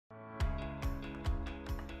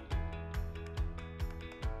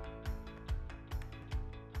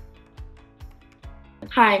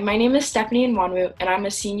Hi, my name is Stephanie Nwanwu, and I'm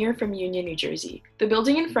a senior from Union, New Jersey. The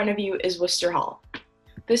building in front of you is Worcester Hall.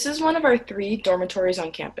 This is one of our 3 dormitories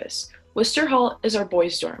on campus. Worcester Hall is our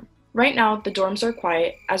boys' dorm. Right now, the dorms are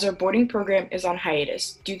quiet as our boarding program is on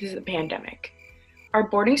hiatus due to the pandemic. Our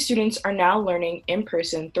boarding students are now learning in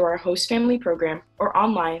person through our host family program or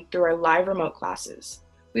online through our live remote classes.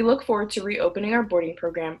 We look forward to reopening our boarding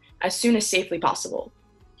program as soon as safely possible.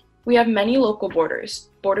 We have many local boarders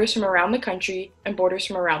from around the country and boarders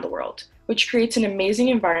from around the world, which creates an amazing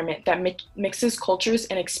environment that mixes cultures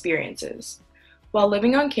and experiences. While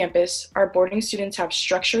living on campus, our boarding students have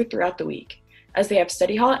structure throughout the week, as they have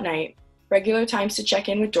study hall at night, regular times to check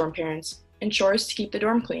in with dorm parents, and chores to keep the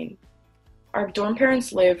dorm clean. Our dorm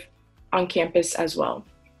parents live on campus as well,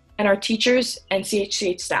 and our teachers and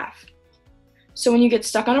CHCH staff. So when you get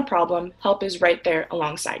stuck on a problem, help is right there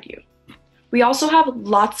alongside you. We also have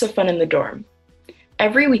lots of fun in the dorm.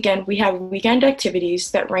 Every weekend, we have weekend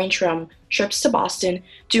activities that range from trips to Boston,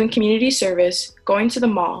 doing community service, going to the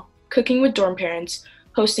mall, cooking with dorm parents,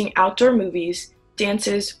 hosting outdoor movies,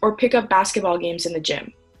 dances, or pick up basketball games in the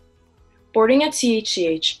gym. Boarding at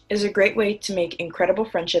CHCH is a great way to make incredible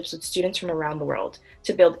friendships with students from around the world,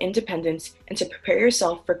 to build independence, and to prepare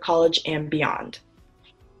yourself for college and beyond.